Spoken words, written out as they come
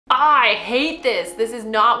I hate this. This is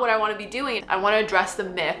not what I want to be doing. I want to address the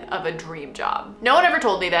myth of a dream job. No one ever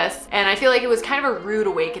told me this, and I feel like it was kind of a rude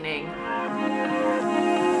awakening.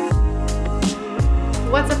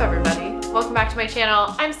 What's up, everybody? Welcome back to my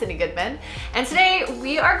channel. I'm Sydnee Goodman, and today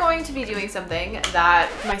we are going to be doing something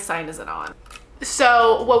that my sign isn't on.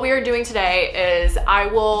 So what we are doing today is I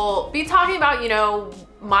will be talking about,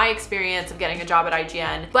 my experience of getting a job at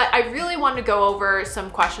IGN, but I really wanted to go over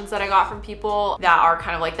some questions that I got from people that are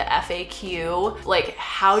kind of like the FAQ, like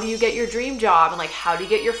how do you get your dream job, and like how do you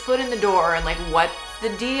get your foot in the door, and like what's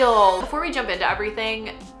the deal? Before we jump into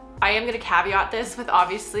everything, I am gonna caveat this with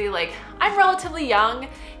obviously like I'm relatively young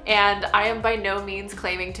and I am by no means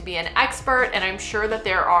claiming to be an expert, and I'm sure that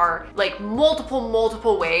there are like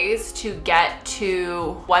multiple ways to get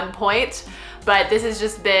to one point, but this has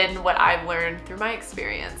just been what I've learned through my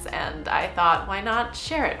experience, and I thought, why not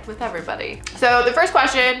share it with everybody? So the first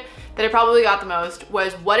question that I probably got the most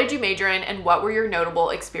was, what did you major in and what were your notable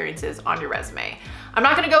experiences on your resume? I'm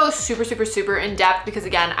not gonna go super in depth because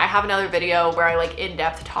again, I have another video where I like in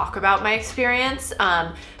depth talk about my experience,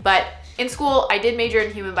 but in school, I did major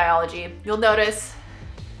in human biology. You'll notice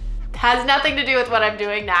it has nothing to do with what I'm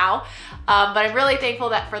doing now. But I'm really thankful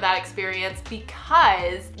for that experience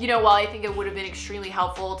because, while I think it would have been extremely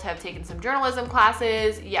helpful to have taken some journalism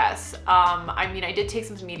classes, yes. I did take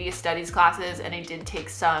some media studies classes, and I did take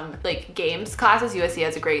some like games classes. USC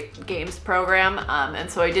has a great games program. And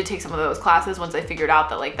so I did take some of those classes once I figured out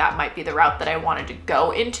that like that might be the route that I wanted to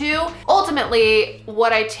go into. Ultimately,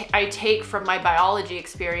 what I take from my biology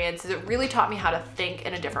experience is it really taught me how to think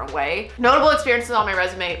in a different way. Notable experiences on my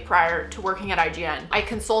resume prior to working at IGN. I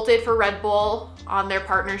consulted for Red Bull on their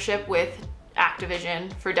partnership with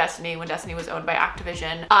Activision for Destiny when Destiny was owned by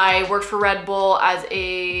Activision. I worked for Red Bull as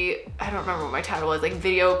I don't remember what my title was, like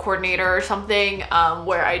video coordinator or something,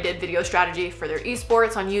 where I did video strategy for their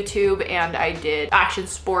esports on YouTube, and I did action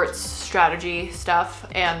sports strategy stuff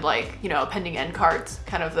and like, appending end cards,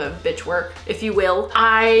 kind of the bitch work, if you will.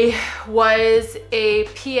 I was a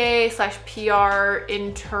PA/PR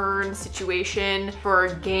intern situation for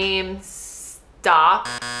GameSpot,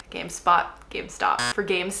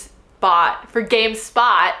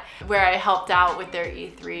 where I helped out with their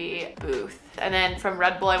E3 booth. And then from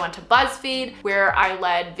Red Bull, I went to BuzzFeed, where I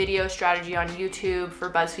led video strategy on YouTube for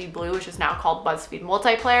BuzzFeed Blue, which is now called BuzzFeed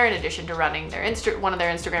Multiplayer, in addition to running one of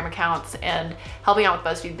their Instagram accounts and helping out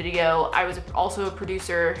with BuzzFeed Video. I was also a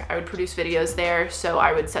producer. I would produce videos there, so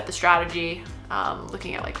I would set the strategy,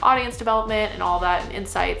 looking at like audience development and all that, and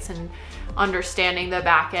insights, and understanding the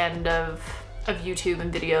back end of YouTube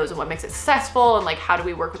and videos and what makes it successful, and like how do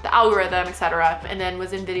we work with the algorithm, etc. And then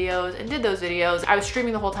was in videos and did those videos. I was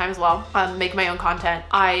streaming the whole time as well, making my own content.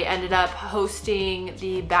 I ended up hosting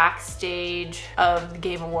the backstage of the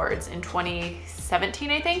Game Awards in 2017,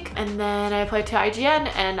 I think. And then I applied to IGN,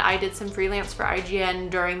 and I did some freelance for IGN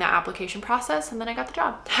during the application process, and then I got the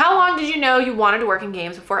job. How long did you know you wanted to work in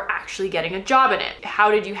games before actually getting a job in it?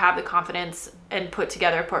 How did you have the confidence and put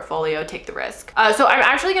together a portfolio, take the risk? So I'm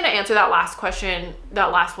actually gonna answer that last question,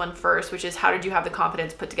 that last one first, which is how did you have the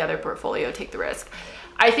confidence, put together a portfolio, take the risk?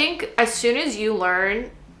 I think as soon as you learn,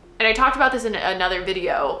 and I talked about this in another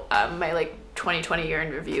video, my like 2020 year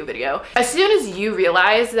in review video. As soon as you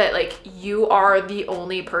realize that like you are the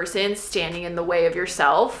only person standing in the way of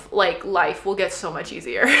yourself, like life will get so much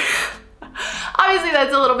easier. Obviously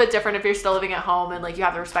that's a little bit different if you're still living at home and like you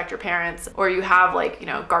have to respect your parents, or you have like,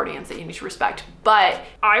 guardians that you need to respect. But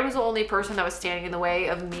I was the only person that was standing in the way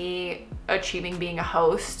of me achieving being a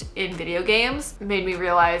host in video games. It made me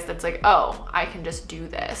realize that's like, oh, I can just do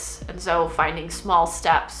this. And so finding small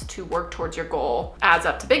steps to work towards your goal adds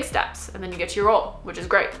up to big steps, and then you get to your goal, which is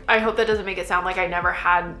great. I hope that doesn't make it sound like I never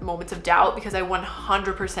had moments of doubt, because I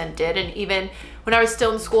 100% did. And even when I was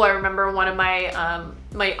still in school, I remember one of my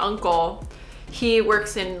my uncle, he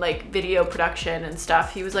works in like video production and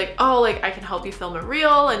stuff. He was like, oh, like I can help you film a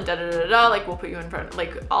reel and like we'll put you in front,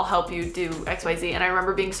 like I'll help you do XYZ. And I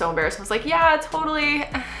remember being so embarrassed. I was like, yeah, totally.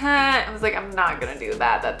 I was like, I'm not gonna do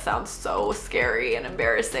that. That sounds so scary and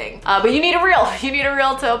embarrassing. But you need a reel. You need a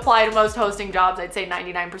reel to apply to most hosting jobs. I'd say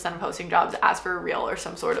 99% of hosting jobs ask for a reel or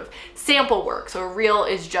some sort of sample work. So a reel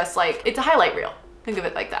is just like, it's a highlight reel. Think of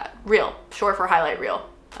it like that. Reel, short for highlight reel,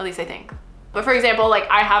 at least I think. But for example, like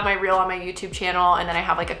I have my reel on my YouTube channel, and then I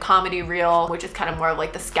have like a comedy reel, which is kind of more of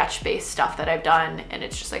like the sketch-based stuff that I've done. And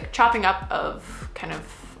it's just like chopping up of kind of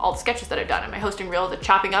all the sketches that I've done and my hosting reel, the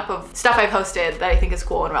chopping up of stuff I've hosted that I think is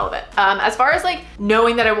cool and relevant. As far as like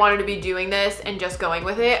knowing that I wanted to be doing this and just going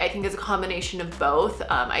with it, I think it's a combination of both.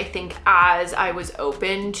 I think as I was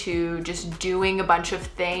open to just doing a bunch of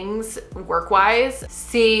things work-wise,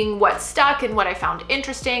 seeing what stuck and what I found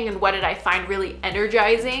interesting and what did I find really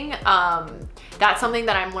energizing, that's something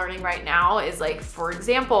that I'm learning right now is like, for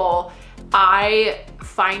example, I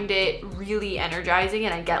find it really energizing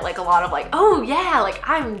and I get like a lot of like, oh yeah, like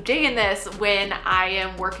I'm digging this when I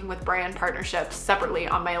am working with brand partnerships separately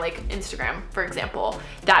on my like Instagram, for example.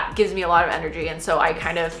 That gives me a lot of energy. And so I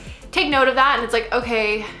kind of take note of that and it's like,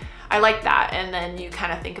 okay, I like that. And then you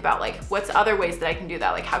kind of think about like, what's other ways that I can do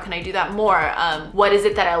that? Like, how can I do that more? What is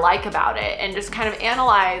it that I like about it? And just kind of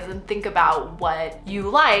analyze and think about what you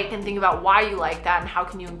like and think about why you like that and how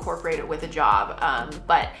can you incorporate it with a job.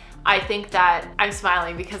 But I think that I'm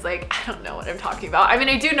smiling because like, I don't know what I'm talking about. I mean,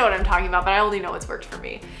 I do know what I'm talking about, but I only know what's worked for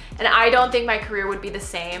me. And I don't think my career would be the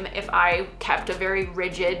same if I kept a very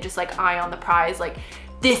rigid, just like eye on the prize, like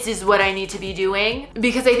this is what I need to be doing.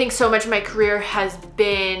 Because I think so much of my career has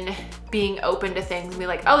been being open to things and be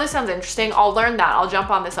like, oh, this sounds interesting. I'll learn that. I'll jump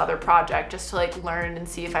on this other project just to like learn and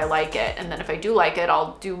see if I like it. And then if I do like it,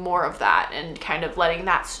 I'll do more of that and kind of letting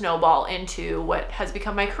that snowball into what has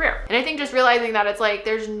become my career. And I think just realizing that it's like,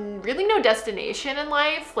 there's really no destination in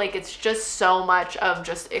life. Like it's just so much of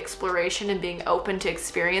just exploration and being open to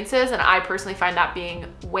experiences. And I personally find that being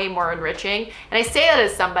way more enriching. And I say that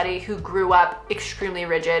as somebody who grew up extremely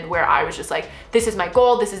rigid, where I was just like, this is my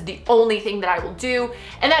goal. This is the only thing that I will do.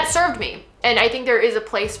 And that served me. And I think there is a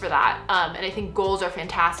place for that. And I think goals are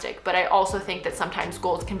fantastic, but I also think that sometimes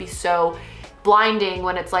goals can be so blinding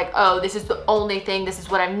when it's like, oh, this is the only thing, this is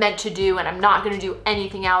what I'm meant to do, and I'm not gonna do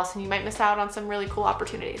anything else, and you might miss out on some really cool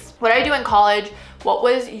opportunities. What did I do in college? What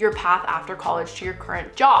was your path after college to your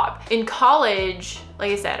current job? In college,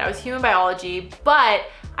 like I said, I was human biology, but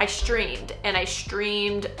I streamed, and I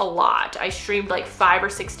streamed a lot. I streamed like 5 or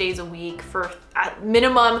 6 days a week for at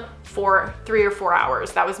minimum 3 or 4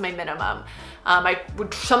 hours. That was my minimum. I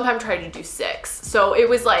would sometimes try to do 6. So it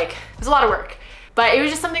was like, it was a lot of work. But it was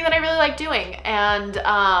just something that I really liked doing. And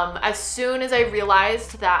as soon as I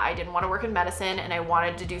realized that I didn't want to work in medicine and I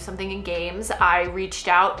wanted to do something in games, I reached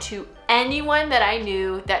out to anyone that I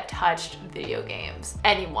knew that touched video games,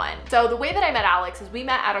 anyone. So the way that I met Alex is we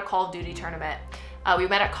met at a Call of Duty tournament. We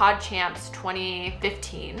met at COD Champs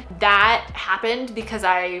 2015. That happened because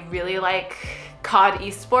I really like COD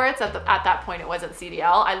esports. At that point, it wasn't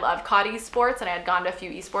CDL. I love COD esports and I had gone to a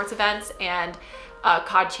few esports events, and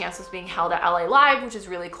COD Champs was being held at LA Live, which is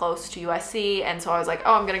really close to USC. And so I was like,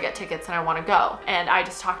 oh, I'm gonna get tickets and I wanna go. And I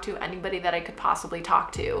just talked to anybody that I could possibly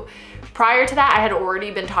talk to. Prior to that, I had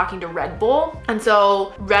already been talking to Red Bull. And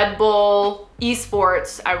so Red Bull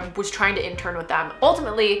Esports, I was trying to intern with them.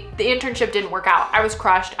 Ultimately, the internship didn't work out. I was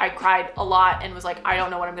crushed. I cried a lot and was like, I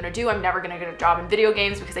don't know what I'm gonna do. I'm never gonna get a job in video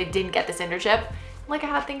games because I didn't get this internship. Look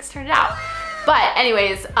how things turned out. But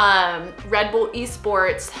anyways, Red Bull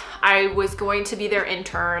Esports, I was going to be their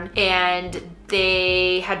intern, and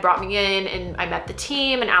they had brought me in and I met the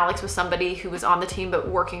team, and Alex was somebody who was on the team but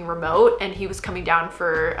working remote, and he was coming down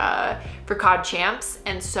for COD Champs.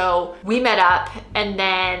 And so we met up, and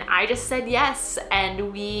then I just said yes,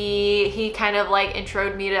 and he kind of like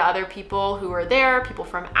introed me to other people who were there, people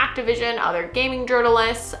from Activision, other gaming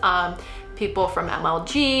journalists, people from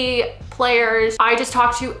MLG, players. I just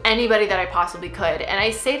talked to anybody that I possibly could. And I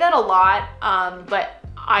say that a lot, but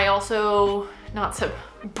I also, not to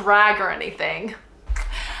brag or anything,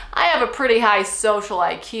 I have a pretty high social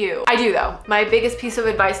IQ. I do though. My biggest piece of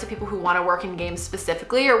advice to people who want to work in games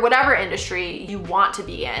specifically, or whatever industry you want to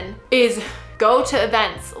be in, is go to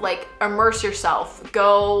events, like immerse yourself,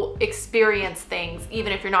 go experience things,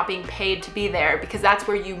 even if you're not being paid to be there, because that's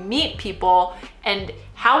where you meet people. And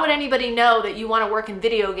how would anybody know that you want to work in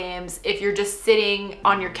video games if you're just sitting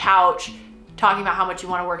on your couch talking about how much you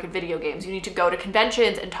want to work in video games? You need to go to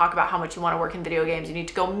conventions and talk about how much you want to work in video games. You need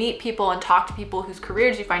to go meet people and talk to people whose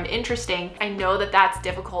careers you find interesting. I know that that's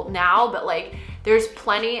difficult now, but like there's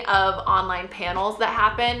plenty of online panels that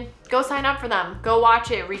happen. Go sign up for them, go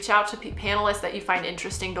watch it, reach out to panelists that you find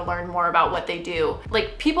interesting to learn more about what they do.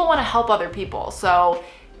 Like, people want to help other people. So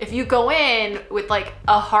if you go in with like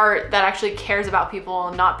a heart that actually cares about people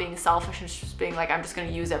and not being selfish and just being like, I'm just gonna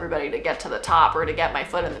use everybody to get to the top or to get my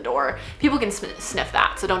foot in the door, people can sniff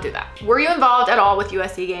that, so don't do that. Were you involved at all with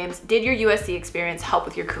USC games? Did your USC experience help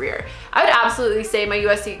with your career? I would absolutely say my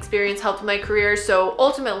USC experience helped with my career. So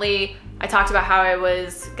ultimately, I talked about how I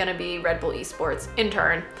was gonna be Red Bull Esports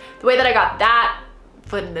intern. The way that I got that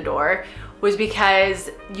foot in the door was because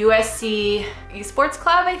USC Esports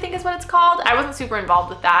Club, I think is what it's called. I wasn't super involved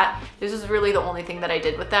with that. This was really the only thing that I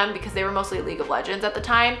did with them because they were mostly League of Legends at the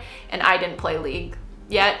time and I didn't play League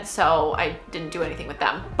yet, so I didn't do anything with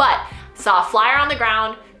them. But saw a flyer on the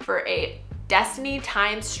ground for a Destiny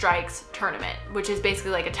Time Strikes tournament, which is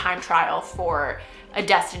basically like a time trial for a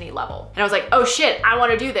Destiny level. And I was like, oh shit, I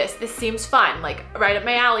wanna do this. This seems fun, like right up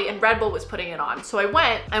my alley, and Red Bull was putting it on. So I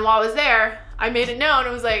went, and while I was there, I made it known.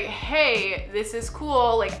 It was like, hey, this is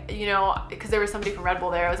cool. Like, you know, because there was somebody from Red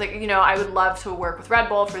Bull there. I was like, you know, I would love to work with Red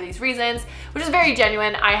Bull for these reasons, which is very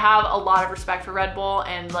genuine. I have a lot of respect for Red Bull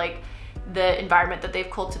and like the environment that they've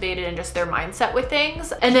cultivated and just their mindset with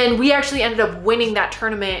things. And then we actually ended up winning that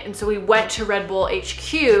tournament. And so we went to Red Bull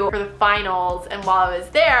HQ for the finals. And while I was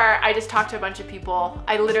there, I just talked to a bunch of people.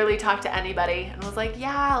 I literally talked to anybody and was like,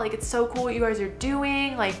 yeah, like it's so cool what you guys are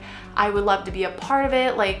doing. Like, I would love to be a part of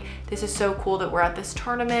it. Like, this is so cool that we're at this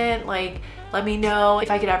tournament. Like, let me know if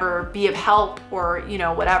I could ever be of help or, you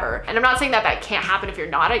know, whatever. And I'm not saying that that can't happen if you're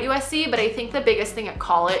not at USC, but I think the biggest thing in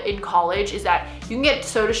college is that you can get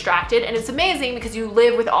so distracted, and it's amazing because you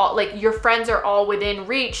live with all, like your friends are all within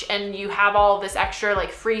reach and you have all this extra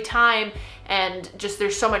like free time and just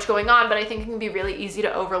there's so much going on. But I think it can be really easy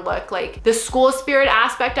to overlook like the school spirit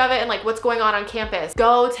aspect of it and like what's going on campus.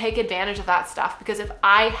 Go take advantage of that stuff, because if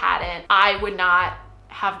I hadn't, I would not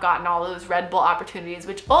have gotten all those Red Bull opportunities,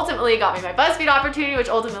 which ultimately got me my BuzzFeed opportunity, which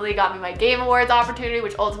ultimately got me my Game Awards opportunity,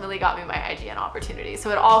 which ultimately got me my IGN opportunity.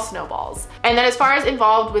 So it all snowballs. And then as far as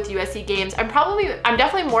involved with USC games, I'm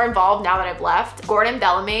definitely more involved now that I've left. Gordon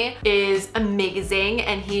Bellamy is amazing,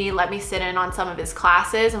 and he let me sit in on some of his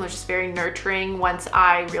classes and was just very nurturing once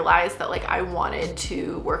I realized that like I wanted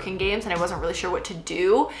to work in games and I wasn't really sure what to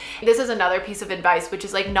do. This is another piece of advice, which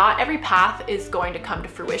is like not every path is going to come to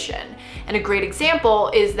fruition. And a great example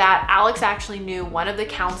is that Alex actually knew one of the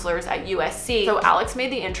counselors at USC. So Alex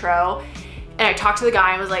made the intro and I talked to the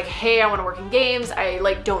guy and was like, hey, I want to work in games. I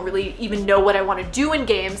like don't really even know what I want to do in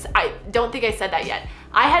games. I don't think I said that yet.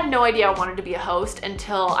 I had no idea I wanted to be a host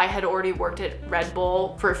until I had already worked at Red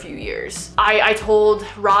Bull for a few years. I told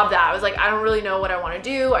Rob that. I was like, I don't really know what I want to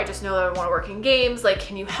do. I just know that I want to work in games. Like,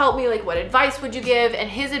 can you help me? Like, what advice would you give? And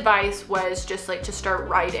his advice was just like to start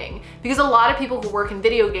writing, because a lot of people who work in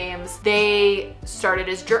video games, they started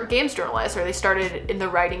as games journalists or they started in the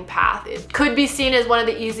writing path. It could be seen as one of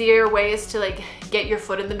the easier ways to like get your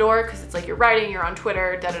foot in the door, because it's like you're writing, you're on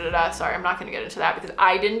Twitter, da-da-da-da. Sorry, I'm not going to get into that because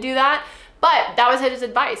I didn't do that. But that was his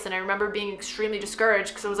advice, and I remember being extremely discouraged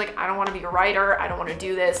because I was like, I don't want to be a writer, I don't want to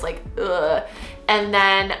do this, like, ugh. And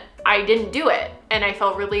then I didn't do it, and I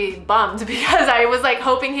felt really bummed because I was like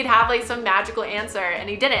hoping he'd have like some magical answer, and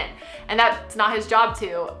he didn't. And that's not his job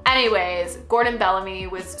to. Anyways, Gordon Bellamy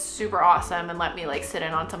was super awesome and let me like sit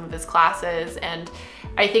in on some of his classes. And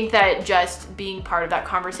I think that just being part of that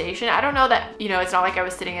conversation, I don't know that, you know, it's not like I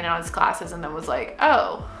was sitting in on his classes and then was like,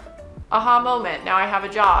 oh, aha moment, now I have a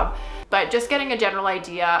job. But just getting a general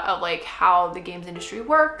idea of like how the games industry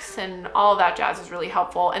works and all of that jazz is really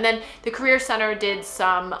helpful. And then the Career Center did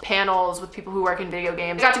some panels with people who work in video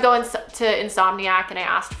games. I got to go to Insomniac and I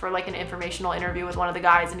asked for like an informational interview with one of the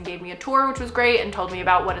guys, and he gave me a tour, which was great, and told me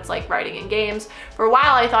about what it's like writing in games. For a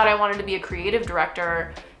while, I thought I wanted to be a creative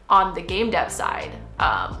director on the game dev side,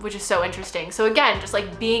 which is so interesting. So again, just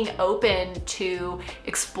like being open to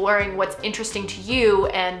exploring what's interesting to you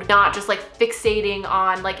and not just like fixating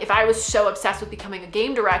on like, if I was so obsessed with becoming a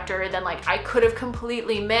game director, then like I could have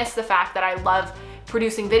completely missed the fact that I love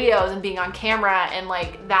producing videos and being on camera and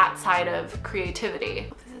like that side of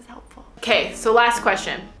creativity. Okay, so last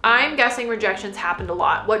question. I'm guessing rejections happened a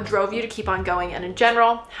lot. What drove you to keep on going? And in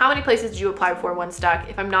general, how many places did you apply before one stuck?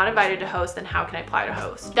 If I'm not invited to host, then how can I apply to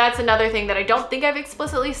host? That's another thing that I don't think I've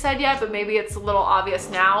explicitly said yet, but maybe it's a little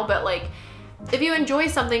obvious now. But like, if you enjoy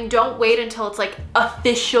something, don't wait until it's like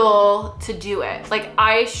official to do it. Like,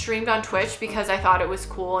 I streamed on Twitch because I thought it was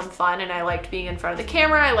cool and fun, and I liked being in front of the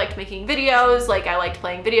camera. I liked making videos. Like, I liked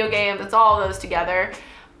playing video games. It's all those together.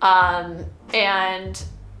 And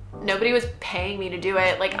nobody was paying me to do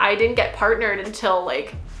it. Like, I didn't get partnered until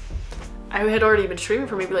like, I had already been streaming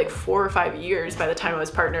for maybe like 4 or 5 years by the time I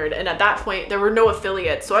was partnered. And at that point, there were no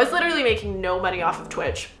affiliates. So I was literally making no money off of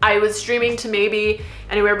Twitch. I was streaming to maybe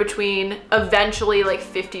anywhere between eventually like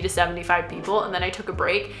 50 to 75 people. And then I took a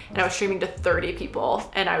break and I was streaming to 30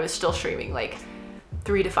 people. And I was still streaming like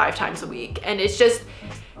 3 to 5 times a week. And it's just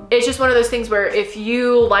one of those things where if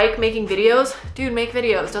you like making videos, dude, make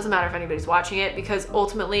videos. Doesn't matter if anybody's watching it, because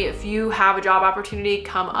ultimately if you have a job opportunity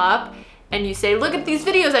come up and you say, look at these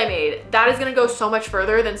videos I made, that is gonna go so much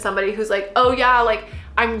further than somebody who's like, oh yeah, like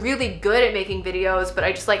I'm really good at making videos, but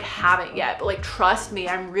I just like haven't yet, but like trust me,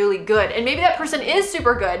 I'm really good. And maybe that person is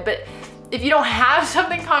super good, but if you don't have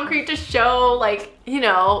something concrete to show, like, you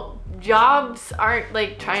know, jobs aren't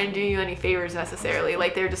like trying to do you any favors necessarily.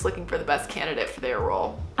 Like they're just looking for the best candidate for their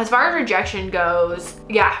role. As far as rejection goes,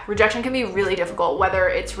 yeah, rejection can be really difficult, whether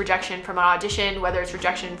it's rejection from an audition, whether it's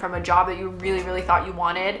rejection from a job that you really, really thought you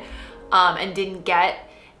wanted and didn't get.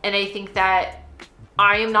 And I think that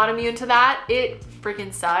I am not immune to that. It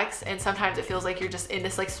freaking sucks. And sometimes it feels like you're just in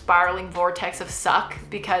this like spiraling vortex of suck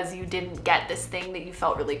because you didn't get this thing that you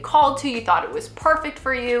felt really called to. You thought it was perfect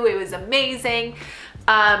for you. It was amazing.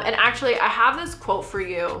 And actually I have this quote for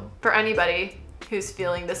you, for anybody who's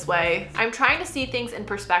feeling this way. I'm trying to see things in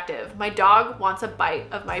perspective. My dog wants a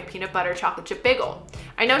bite of my peanut butter chocolate chip bagel.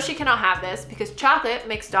 I know she cannot have this because chocolate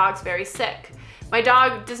makes dogs very sick. My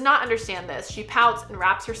dog does not understand this. She pouts and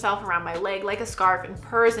wraps herself around my leg like a scarf and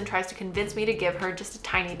purrs and tries to convince me to give her just a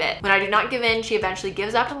tiny bit. When I do not give in, she eventually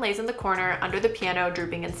gives up and lays in the corner under the piano,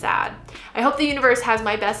 drooping and sad. I hope the universe has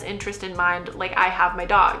my best interest in mind like I have my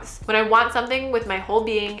dog's. When I want something with my whole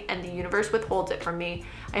being and the universe withholds it from me,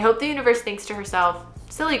 I hope the universe thinks to herself,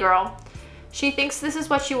 silly girl. She thinks this is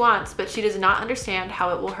what she wants, but she does not understand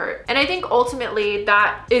how it will hurt. And I think ultimately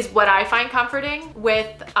that is what I find comforting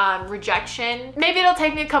with rejection. Maybe it'll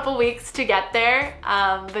take me a couple weeks to get there,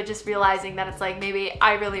 but just realizing that it's like, maybe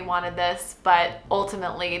I really wanted this, but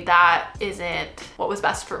ultimately that isn't what was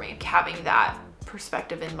best for me. Having that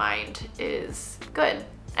perspective in mind is good.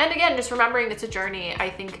 And again, just remembering it's a journey. I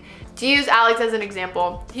think, to use Alex as an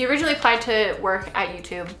example, he originally applied to work at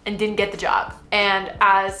YouTube and didn't get the job. And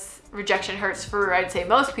as rejection hurts for, I'd say,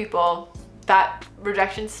 most people, that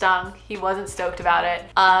rejection stung. He wasn't stoked about it.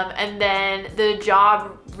 And then the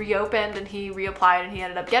job reopened and he reapplied and he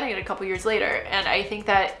ended up getting it a couple years later. And I think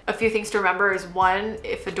that a few things to remember is, one,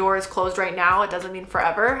 if a door is closed right now, it doesn't mean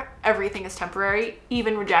forever. Everything is temporary,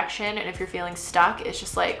 even rejection. And if you're feeling stuck, it's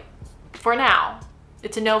just like, for now.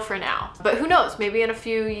 It's a no for now. But who knows, maybe in a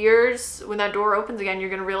few years when that door opens again, you're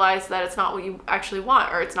gonna realize that it's not what you actually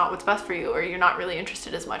want, or it's not what's best for you, or you're not really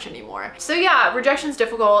interested as much anymore. So yeah, rejection's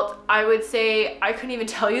difficult. I would say I couldn't even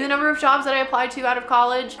tell you the number of jobs that I applied to out of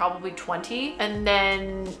college, probably 20. And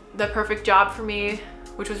then the perfect job for me,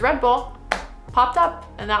 which was Red Bull, popped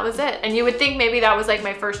up, and that was it. And you would think maybe that was like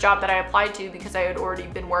my first job that I applied to because I had already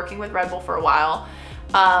been working with Red Bull for a while,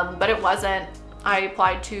 but it wasn't. I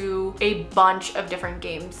applied to a bunch of different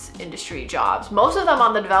games industry jobs, most of them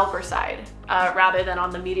on the developer side rather than on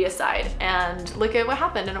the media side. And look at what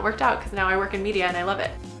happened, and it worked out because now I work in media and I love it.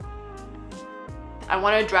 I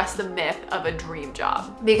want to address the myth of a dream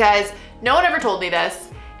job because no one ever told me this,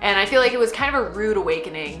 and I feel like it was kind of a rude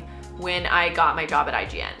awakening when I got my job at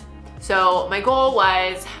IGN. So my goal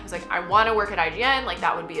was, I was like, I want to work at IGN, like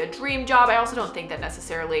that would be a dream job. I also don't think that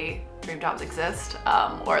necessarily dream jobs exist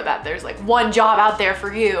or that there's like one job out there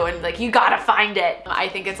for you and like you gotta find it. I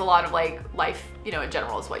think it's a lot of like life, you know, in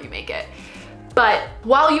general is what you make it. But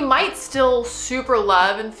while you might still super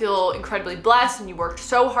love and feel incredibly blessed and you worked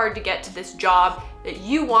so hard to get to this job that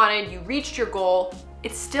you wanted, you reached your goal,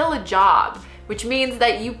 it's still a job, which means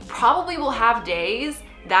that you probably will have days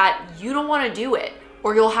that you don't want to do it.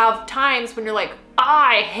 Or you'll have times when you're like,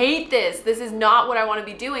 I hate this. This is not what I want to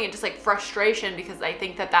be doing. And just like frustration, because I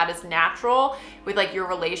think that that is natural with like your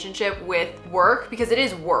relationship with work, because it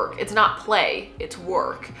is work. It's not play, it's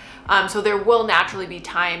work. So there will naturally be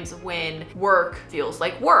times when work feels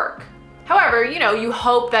like work. However, you know, you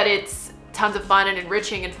hope that it's tons of fun and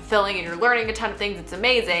enriching and fulfilling and you're learning a ton of things. It's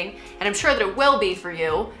amazing. And I'm sure that it will be for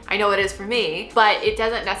you. I know it is for me, but it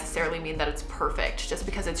doesn't necessarily mean that it's perfect just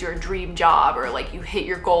because it's your dream job or like you hit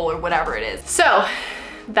your goal or whatever it is. So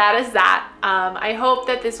that is that. I hope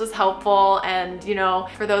that this was helpful. And you know,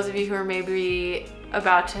 for those of you who are maybe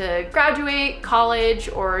about to graduate college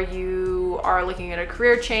or you are looking at a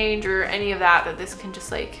career change or any of that, that this can just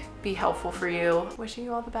like be helpful for you. Wishing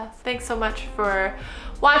you all the best. Thanks so much for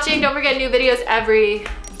watching. Don't forget, new videos every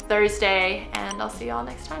Thursday, and I'll see you all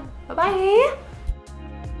next time. Bye-bye.